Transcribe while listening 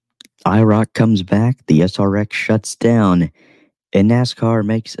IROC comes back, the SRX shuts down, and NASCAR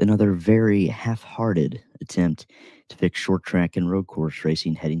makes another very half-hearted attempt to fix short track and road course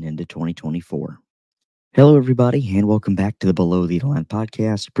racing heading into 2024. Hello, everybody, and welcome back to the Below the Line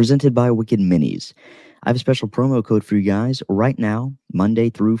podcast presented by Wicked Minis. I have a special promo code for you guys right now, Monday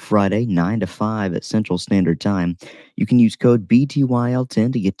through Friday, 9 to 5 at Central Standard Time. You can use code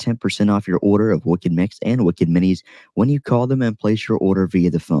BTYL10 to get 10% off your order of Wicked Mix and Wicked Minis when you call them and place your order via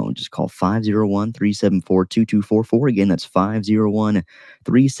the phone. Just call 501-374-2244. Again, that's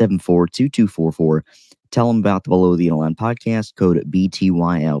 501-374-2244. Tell them about the Below the Line podcast, code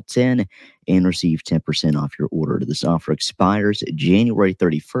BTYL10, and receive 10% off your order. This offer expires January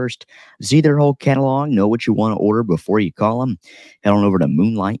 31st. See their whole catalog, know what you want to order before you call them. Head on over to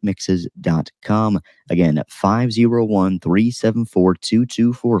moonlightmixes.com. Again, at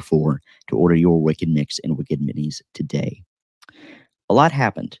 501-374-2244 to order your Wicked Mix and Wicked Minis today. A lot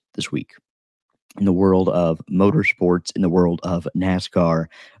happened this week in the world of motorsports, in the world of NASCAR.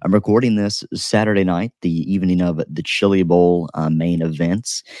 I'm recording this Saturday night, the evening of the Chili Bowl main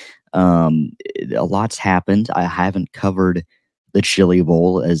events. A lot's happened. I haven't covered the Chili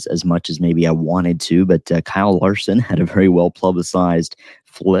Bowl as much as maybe I wanted to, but Kyle Larson had a very well-publicized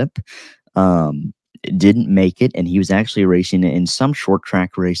flip. Didn't make it, and he was actually racing in some short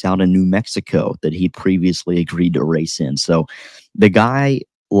track race out in New Mexico that he previously agreed to race in. So the guy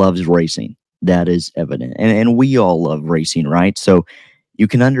loves racing. That is evident. And we all love racing, right? So you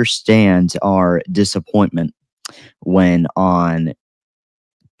can understand our disappointment when on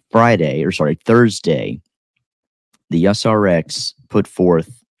Thursday, the SRX put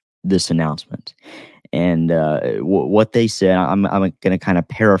forth this announcement. And what they said, I'm going to kind of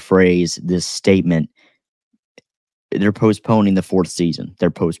paraphrase this statement. They're postponing the fourth season. They're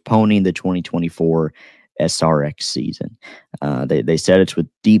postponing the 2024 SRX season. They said it's with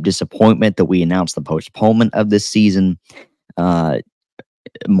deep disappointment that we announced the postponement of this season.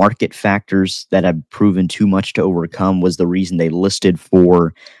 Market factors that have proven too much to overcome was the reason they listed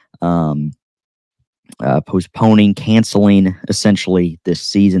for postponing, canceling essentially this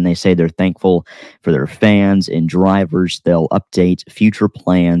season. They say they're thankful for their fans and drivers. They'll update future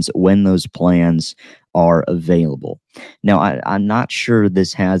plans when those plans are available. Now, I'm not sure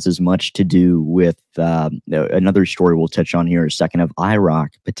this has as much to do with another story we'll touch on here in a second of IROC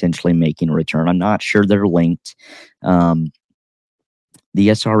potentially making a return. I'm not sure they're linked. The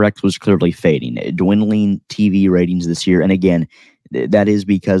SRX was clearly fading, dwindling TV ratings this year. And again, that is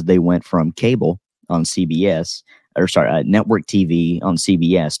because they went from cable on CBS, network TV on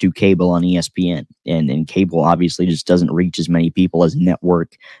CBS to cable on ESPN. And cable obviously just doesn't reach as many people as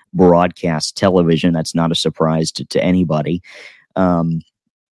network broadcast television. That's not a surprise to anybody.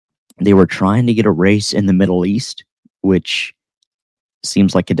 They were trying to get a race in the Middle East, which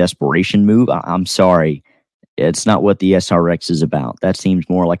seems like a desperation move. I'm sorry. It's not what the SRX is about. That seems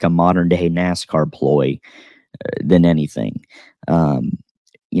more like a modern day NASCAR ploy than anything.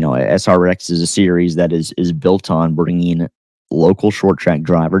 SRX is a series that is built on bringing local short track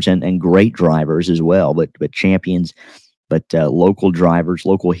drivers and great drivers as well, but champions, but local drivers,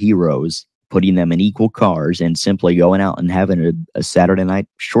 local heroes, putting them in equal cars and simply going out and having a Saturday night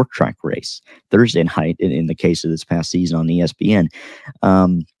short track race, Thursday night in the case of this past season on ESPN.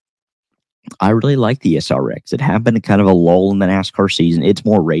 I really like the SRX. It happened kind of a lull in the NASCAR season. It's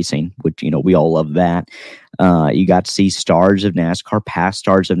more racing, which, we all love that. You got to see stars of NASCAR, past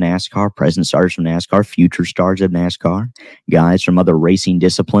stars of NASCAR, present stars of NASCAR, future stars of NASCAR, guys from other racing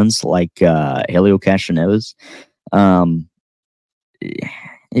disciplines like Helio Castroneves.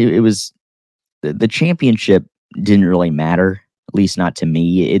 It was the championship didn't really matter, at least not to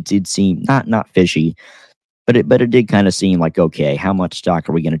me. It seemed not fishy. But it did kind of seem like, okay, how much stock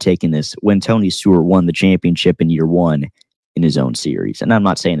are we going to take in this when Tony Stewart won the championship in year one in his own series? And I'm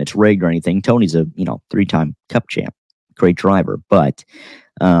not saying it's rigged or anything. Tony's a 3-time Cup champ, great driver. But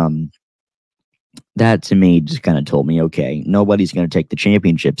that to me just kind of told me, okay, nobody's going to take the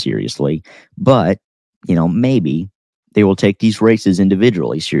championship seriously. But, maybe they will take these races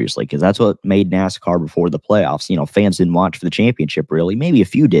individually seriously, because that's what made NASCAR before the playoffs. Fans didn't watch for the championship, really. Maybe a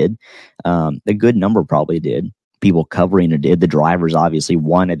few did. A good number probably did. People covering it did. The drivers obviously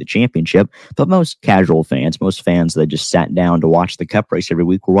wanted the championship, but most casual fans, most fans that just sat down to watch the Cup race every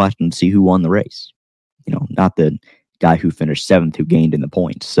week, were watching to see who won the race. Not the guy who finished 7th who gained in the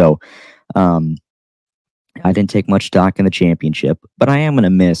points. So I didn't take much stock in the championship, but I am going to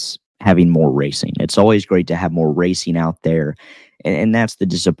miss having more racing. It's always great to have more racing out there, and that's the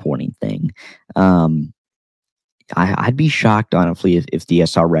disappointing thing. I'd be shocked, honestly, if the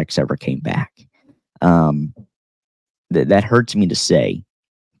SRX ever came back. That hurts me to say,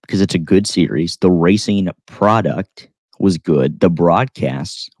 because it's a good series. The racing product was good. The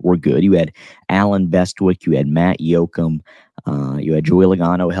broadcasts were good. You had Alan Bestwick, you had Matt Yoakum, you had Joey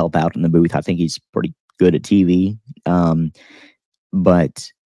Logano help out in the booth. I think he's pretty good at TV, but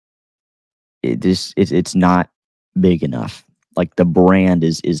it's not big enough. Like the brand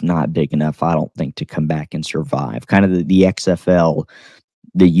is not big enough, I don't think, to come back and survive. Kind of the XFL,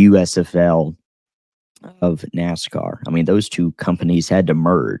 the USFL of NASCAR. I mean, those two companies had to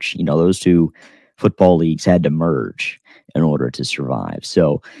merge. You know, those two football leagues had to merge in order to survive.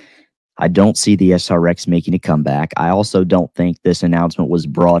 So I don't see the SRX making a comeback. I also don't think this announcement was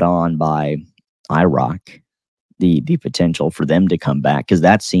brought on by IROC, the potential for them to come back, because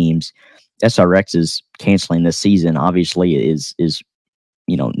that seems SRX is canceling this season. Obviously, is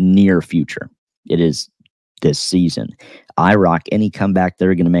near future. It is this season. IROC, any comeback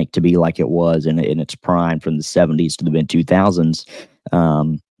they're going to make to be like it was in its prime from the 70s to the mid 2000s,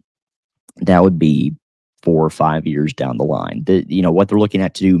 that would be 4 or 5 years down the line. What they're looking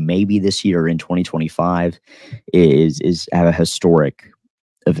at to do maybe this year in 2025 is have a historic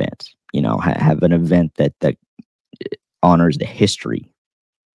event. Have an event that honors the history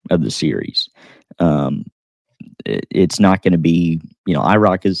of the series. It's not going to be,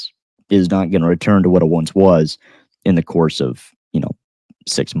 IROC is not going to return to what it once was in the course of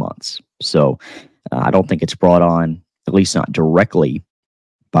 6 months. So I don't think it's brought on, at least not directly,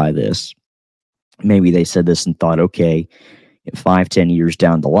 by this. Maybe they said this and thought, okay, 5-10 years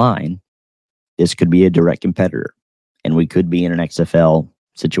down the line, this could be a direct competitor, and we could be in an XFL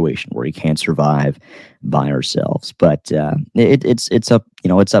situation where we can't survive by ourselves. But it's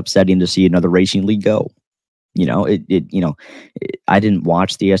upsetting to see another racing league go. I didn't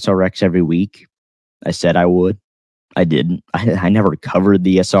watch the SRX every week. I said I would. I didn't. I never covered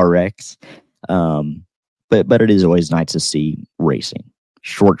the SRX. But it is always nice to see racing,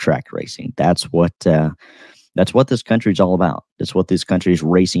 short track racing. That's what this country's all about. That's what this country's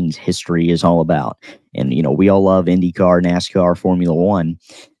racing's history is all about. And we all love IndyCar, NASCAR, Formula One,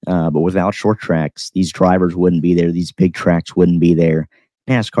 but without short tracks, these drivers wouldn't be there. These big tracks wouldn't be there.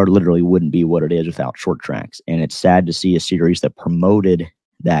 NASCAR literally wouldn't be what it is without short tracks. And it's sad to see a series that promoted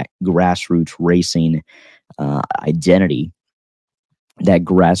that grassroots racing identity, that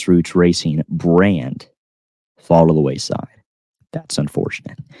grassroots racing brand, fall to the wayside. That's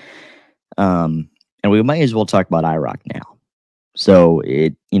unfortunate. And we might as well talk about IROC now. So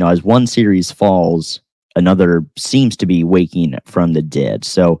as one series falls, another seems to be waking from the dead.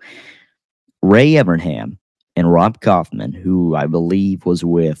 So Ray Evernham and Rob Kaufman, who I believe was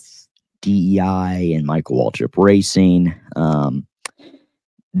with DEI and Michael Waltrip Racing,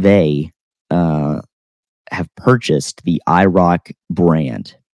 they have purchased the IROC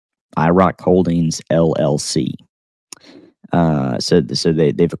brand, IROC Holdings LLC. So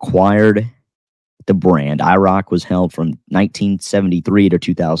they've acquired the brand. IROC was held from 1973 to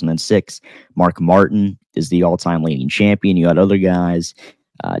 2006. Mark Martin is the all-time leading champion. You had other guys,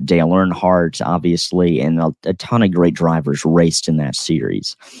 Dale Earnhardt, obviously, and a ton of great drivers raced in that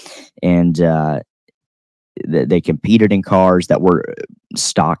series. And they competed in cars that were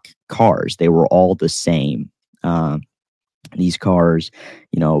stock cars. They were all the same. These cars,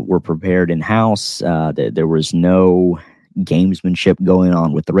 were prepared in-house. There was no gamesmanship going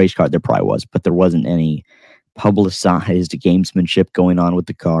on with the race car. There probably was, but there wasn't any publicized gamesmanship going on with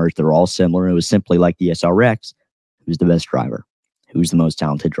the cars. They're all similar. It was simply like the SRX. Who's the best driver? Who's the most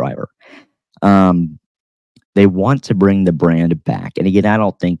talented driver? They want to bring the brand back. And again, I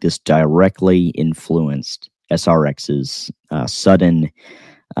don't think this directly influenced SRX's sudden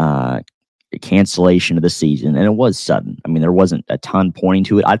cancellation of the season. And it was sudden. I mean, there wasn't a ton pointing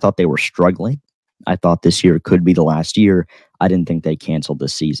to it. I thought they were struggling. I thought this year could be the last year. I didn't think they canceled the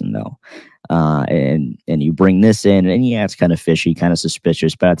season, though. And you bring this in, and yeah, it's kind of fishy, kind of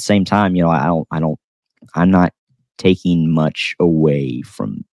suspicious. But at the same time, I'm not taking much away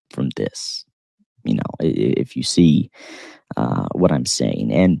from this. If you see what I'm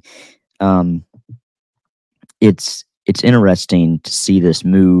saying, and it's interesting to see this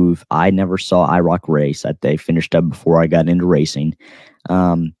move. I never saw IROC race. They finished up before I got into racing.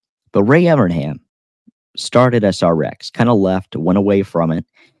 But Ray Evernham started SRX, kind of left, went away from it,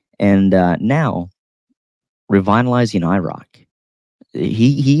 and now revitalizing IROC.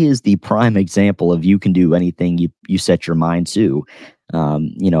 He is the prime example of you can do anything you set your mind to.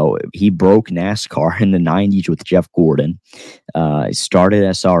 He broke NASCAR in the 90s with Jeff Gordon, started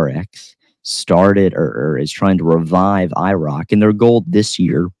SRX, or is trying to revive IROC, and their goal this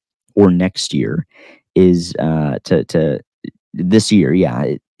year or next year is to this year,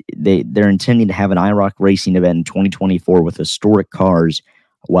 yeah. They're intending to have an IROC racing event in 2024 with historic cars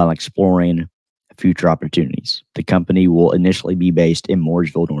while exploring future opportunities. The company will initially be based in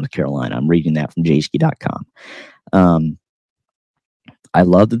Mooresville, North Carolina. I'm reading that from jski.com. I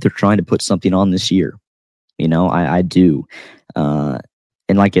love that they're trying to put something on this year. I do.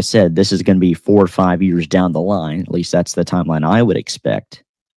 And like I said, this is going to be 4 or 5 years down the line. At least that's the timeline I would expect,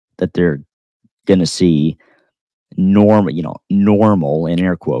 that they're going to see normal in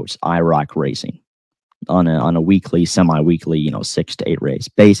air quotes IROC racing on a weekly, semi-weekly, 6 to 8 race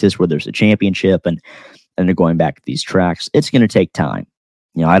basis, where there's a championship and they're going back to these tracks. It's going to take time.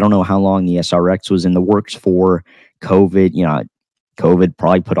 I don't know how long the SRX was in the works for. COVID, COVID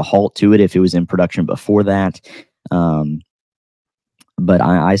probably put a halt to it if it was in production before that. But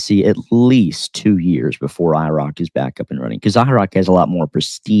I see at least 2 years before IROC is back up and running, because IROC has a lot more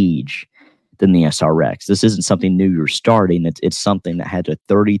prestige than the SRX. This isn't something new you're starting. It's something that had a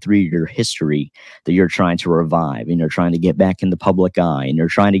 33-year history that you're trying to revive, and you're trying to get back in the public eye, and you're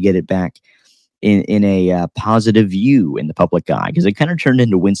trying to get it back in a positive view in the public eye, because it kind of turned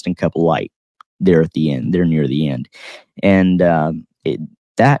into Winston Cup Light there at the end, there near the end. And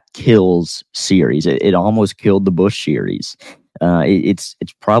that kills series. It almost killed the Busch series. It's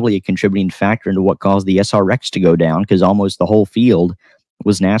probably a contributing factor into what caused the SRX to go down, because almost the whole field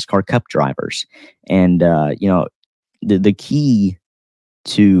was NASCAR Cup drivers. And the key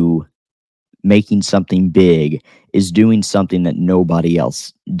to making something big is doing something that nobody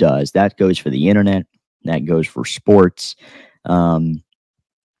else does. That goes for the internet. That goes for sports. And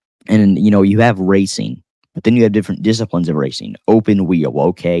you have racing, but then you have different disciplines of racing. Open wheel,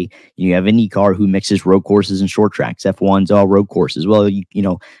 okay. You have IndyCar, who mixes road courses and short tracks. F1's all road courses. Well,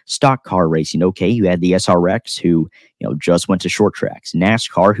 stock car racing, okay. You had the SRX, who just went to short tracks.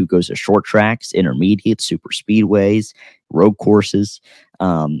 NASCAR, who goes to short tracks, intermediate, super speedways, road courses,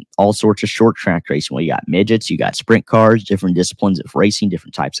 all sorts of short track racing. Well, you got midgets, you got sprint cars, different disciplines of racing,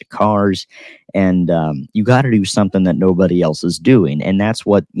 different types of cars, and you got to do something that nobody else is doing. And that's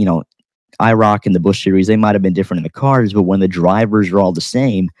what IROC and the Busch series, they might have been different in the cars, but when the drivers are all the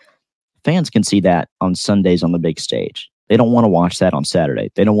same, fans can see that on Sundays on the big stage. They don't want to watch that on Saturday.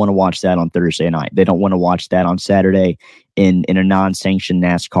 They don't want to watch that on Thursday night. They don't want to watch that on Saturday in a non-sanctioned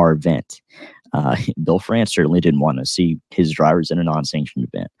NASCAR event. Bill France certainly didn't want to see his drivers in a non-sanctioned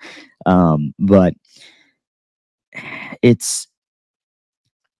event. But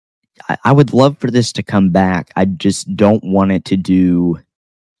I would love for this to come back. I just don't want it to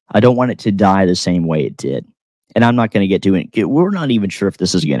die the same way it did. And I'm not going to get to it. We're not even sure if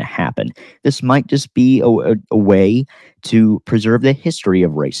this is going to happen. This might just be a way to preserve the history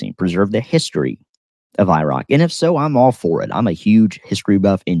of racing, preserve the history of IROC. And if so, I'm all for it. I'm a huge history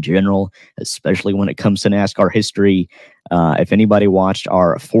buff in general, especially when it comes to NASCAR history. If anybody watched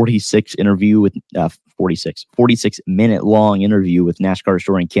our 46 minute long interview with NASCAR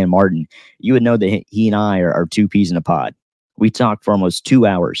historian Ken Martin, you would know that he and I are two peas in a pod. We talked for almost 2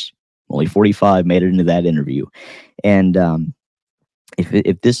 hours. Only 45 made it into that interview. And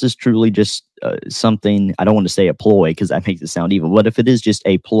if this is truly just something, I don't want to say a ploy because that makes it sound evil, but if it is just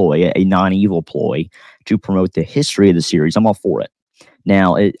a ploy, a non-evil ploy to promote the history of the series, I'm all for it.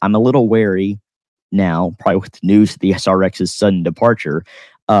 Now, I'm a little wary now, probably with the news of the SRX's sudden departure,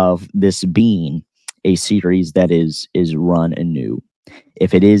 of this being a series that is run anew.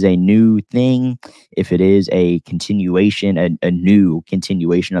 If it is a new thing, if it is a continuation, a new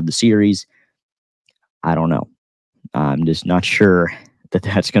continuation of the series, I don't know. I'm just not sure that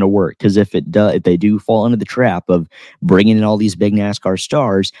that's going to work, because if they do fall into the trap of bringing in all these big NASCAR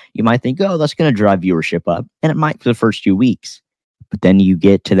stars, you might think, oh, that's going to drive viewership up, and it might for the first few weeks. But then you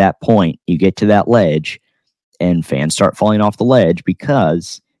get to that point, you get to that ledge, and fans start falling off the ledge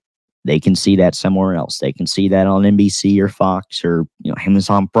because they can see that somewhere else. They can see that on NBC or Fox or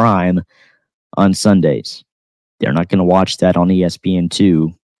Amazon Prime on Sundays. They're not going to watch that on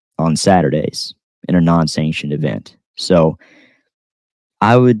ESPN2 on Saturdays in a non-sanctioned event. So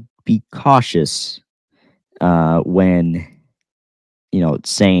I would be cautious when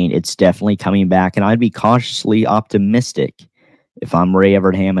saying it's definitely coming back, and I'd be cautiously optimistic if I'm Ray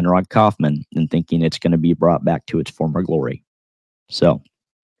Evernham and Rod Kaufman and thinking it's going to be brought back to its former glory. So,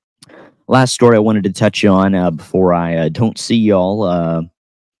 last story I wanted to touch on before I don't see y'all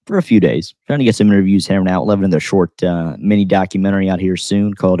for a few days. Trying to get some interviews here now. Living in their short mini documentary out here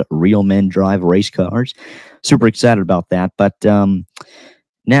soon called Real Men Drive Race Cars. Super excited about that. But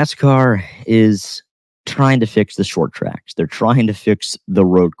NASCAR is trying to fix the short tracks. They're trying to fix the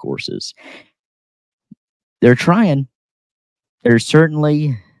road courses. They're trying. They're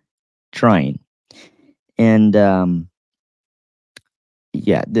certainly trying. And they're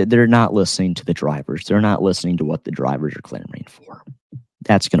not listening to the drivers. They're not listening to what the drivers are clamoring for.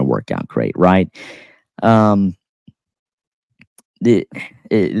 That's going to work out great, right? Um,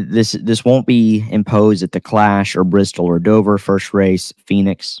 this won't be imposed at the Clash or Bristol or Dover. First race,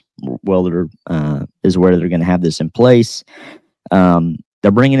 Phoenix, is where they're going to have this in place.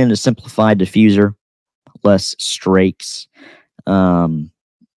 They're bringing in a simplified diffuser, less strakes.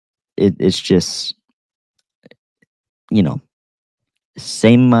 It's just,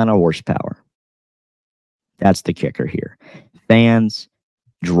 same amount of horsepower. That's the kicker here. Fans,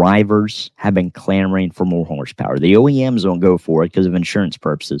 drivers have been clamoring for more horsepower. The OEMs don't go for it because of insurance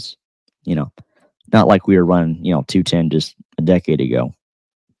purposes. Not like we were running, 210 just a decade ago.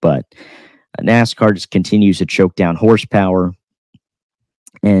 But NASCAR just continues to choke down horsepower.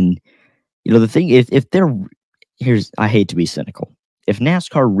 And, the thing, if they're, I hate to be cynical. If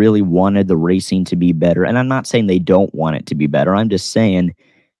NASCAR really wanted the racing to be better, and I'm not saying they don't want it to be better, I'm just saying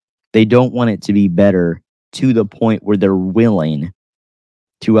they don't want it to be better to the point where they're willing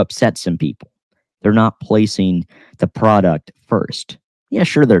to upset some people. They're not placing the product first. Yeah,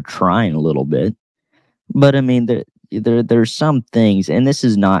 sure, they're trying a little bit, but I mean, there's some things, and this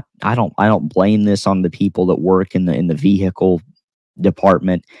is not. I don't blame this on the people that work in the vehicle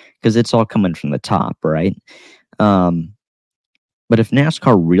department because it's all coming from the top, right? But if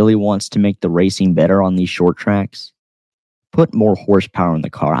NASCAR really wants to make the racing better on these short tracks, put more horsepower in the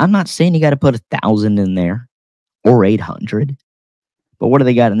car. I'm not saying you got to put 1,000 in there or 800. But what do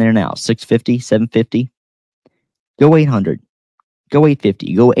they got in there now? 650, 750? Go 800. Go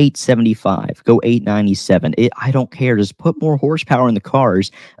 850. Go 875. Go 897. I don't care. Just put more horsepower in the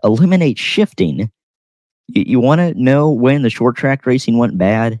cars. Eliminate shifting. You want to know when the short track racing went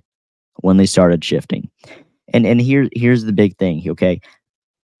bad? When they started shifting. And here's the big thing, okay?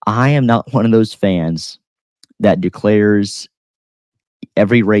 I am not one of those fans that declares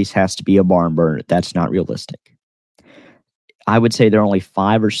every race has to be a barn burner. That's not realistic. I would say there are only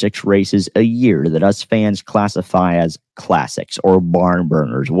 5 or 6 races a year that us fans classify as classics or barn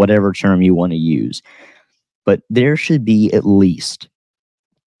burners, whatever term you want to use. But there should be at least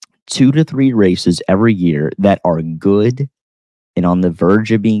 2 to 3 races every year that are good and on the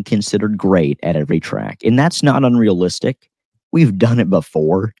verge of being considered great at every track. And that's not unrealistic. We've done it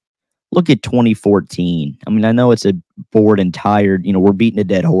before. Look at 2014. I mean, I know it's a bored and tired, we're beating a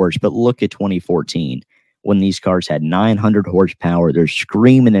dead horse, but look at 2014 when these cars had 900 horsepower. They're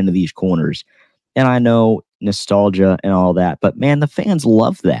screaming into these corners. And I know nostalgia and all that, but man, the fans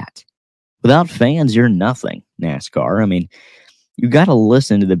love that. Without fans, you're nothing, NASCAR. I mean, you got to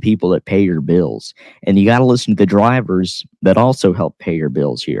listen to the people that pay your bills, and you got to listen to the drivers that also help pay your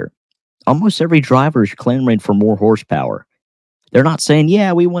bills here. Almost every driver is clamoring for more horsepower. They're not saying,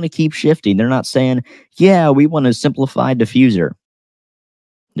 yeah, we want to keep shifting. They're not saying, yeah, we want a simplified diffuser.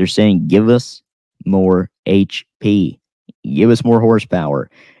 They're saying, give us more HP. Give us more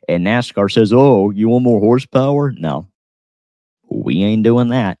horsepower. And NASCAR says, oh, you want more horsepower? No, we ain't doing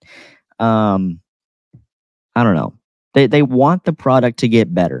that. I don't know. They want the product to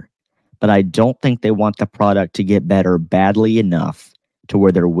get better, but I don't think they want the product to get better badly enough to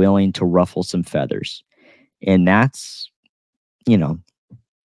where they're willing to ruffle some feathers. And that's,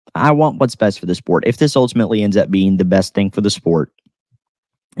 I want what's best for the sport. If this ultimately ends up being the best thing for the sport,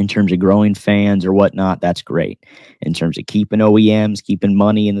 in terms of growing fans or whatnot, that's great. In terms of keeping OEMs, keeping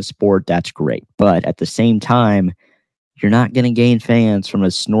money in the sport, that's great. But at the same time, you're not going to gain fans from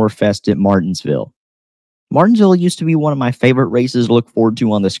a snore fest at Martinsville. Martinsville used to be one of my favorite races to look forward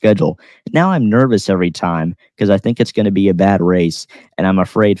to on the schedule. Now I'm nervous every time because I think it's going to be a bad race, and I'm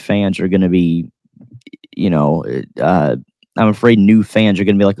afraid fans are going to be, I'm afraid new fans are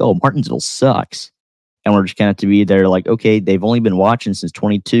going to be like, oh, Martinsville sucks. And we're just going to have to be there like, okay, they've only been watching since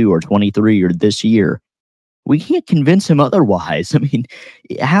 22 or 23 or this year. We can't convince them otherwise. I mean,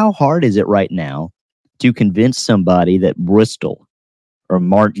 how hard is it right now to convince somebody that Bristol or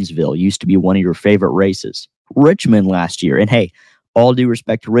Martinsville used to be one of your favorite races? Richmond last year. And hey, all due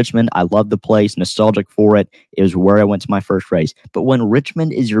respect to Richmond, I love the place, nostalgic for it. It was where I went to my first race. But when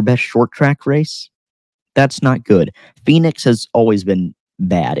Richmond is your best short track race, that's not good. Phoenix has always been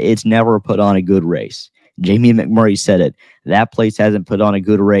bad. It's never put on a good race. Jamie McMurray said it. That place hasn't put on a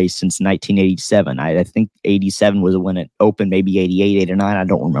good race since 1987. I think 87 was when it opened, maybe 88, 89. I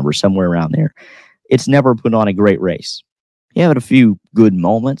don't remember, somewhere around there. It's never put on a great race. You had a few good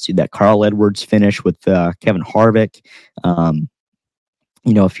moments. You had that Carl Edwards finish with Kevin Harvick.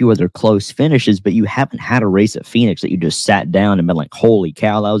 A few other close finishes, but you haven't had a race at Phoenix that you just sat down and been like, holy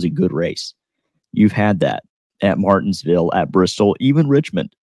cow, that was a good race. You've had that at Martinsville, at Bristol, even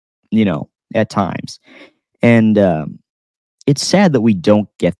Richmond, at times. And it's sad that we don't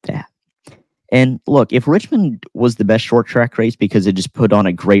get that. And look, if Richmond was the best short track race because it just put on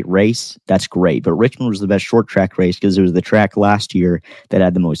a great race, that's great. But Richmond was the best short track race because it was the track last year that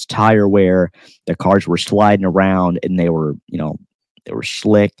had the most tire wear. The cars were sliding around and they were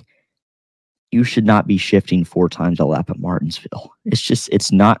slick. You should not be shifting 4 times a lap at Martinsville.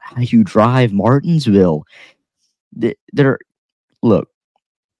 It's not how you drive Martinsville. Look,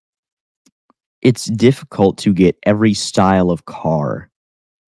 it's difficult to get every style of car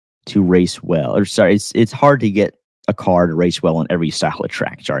to race well. Or sorry, it's hard to get a car to race well on every style of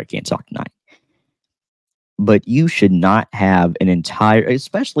track. Sorry, I can't talk tonight. But you should not have an entire,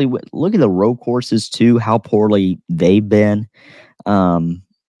 especially look at the road courses too, how poorly they've been.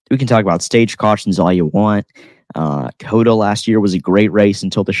 We can talk about stage cautions all you want. Coda last year was a great race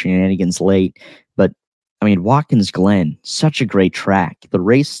until the shenanigans late. But, I mean, Watkins Glen, such a great track. The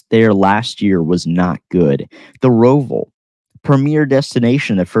race there last year was not good. The Roval, premier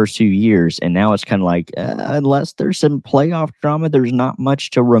destination the first 2 years, and now it's kind of like, unless there's some playoff drama, there's not much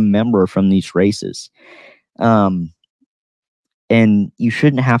to remember from these races. And you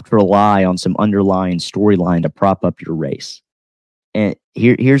shouldn't have to rely on some underlying storyline to prop up your race. And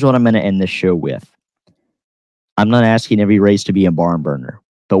here's what I'm going to end this show with. I'm not asking every race to be a barn burner,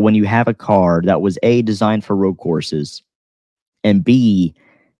 but when you have a car that was A, designed for road courses, and B,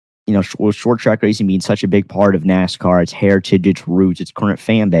 with short track racing being such a big part of NASCAR, its heritage, its roots, its current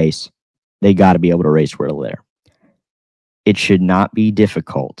fan base, they got to be able to race where they're there. It should not be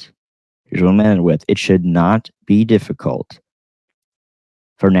difficult. Here's what I'm ending with. It should not be difficult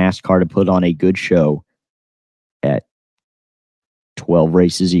for NASCAR to put on a good show at 12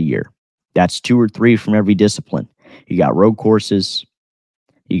 races a year. That's 2 or 3 from every discipline. You got road courses,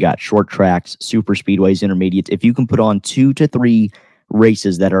 you got short tracks, super speedways, intermediates. If you can put on 2 to 3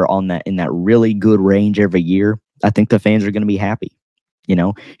 races that are in that really good range every year, I think the fans are going to be happy.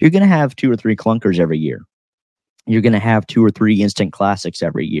 You're going to have 2 or 3 clunkers every year. You're going to have 2 or 3 instant classics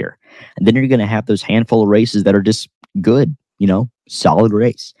every year. And then you're going to have those handful of races that are just good, solid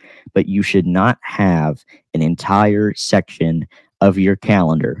race. But you should not have an entire section of your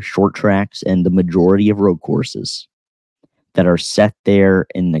calendar, short tracks and the majority of road courses, that are set there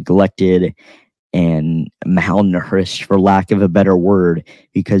and neglected and malnourished, for lack of a better word,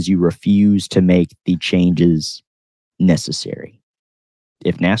 because you refuse to make the changes necessary.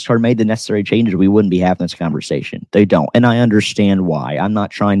 If NASCAR made the necessary changes, we wouldn't be having this conversation. They don't. And I understand why. I'm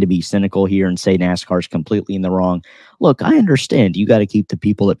not trying to be cynical here and say NASCAR is completely in the wrong. Look, I understand you got to keep the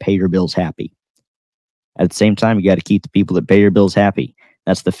people that pay your bills happy. At the same time, you got to keep the people that pay your bills happy.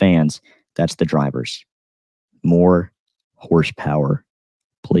 That's the fans. That's the drivers. More horsepower,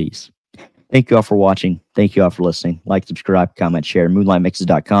 please. Thank you all for watching. Thank you all for listening. Like, subscribe, comment, share.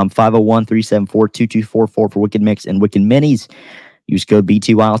 MoonlightMixes.com. 501-374-2244 for Wicked Mix and Wicked Minis. Use code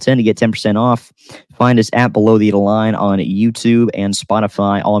B2IL10 to get 10% off. Find us at Below the Line on YouTube and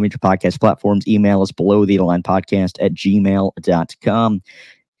Spotify, all major podcast platforms. Email us belowthelinePodcast@gmail.com.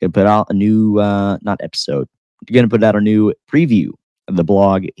 Going to put out a new, not episode. You're going to put out a new preview of the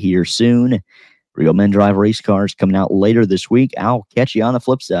blog here soon. Real Men Drive Race Cars coming out later this week. I'll catch you on the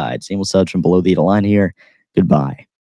flip side. Samuel Sudge from Below the Line here. Goodbye.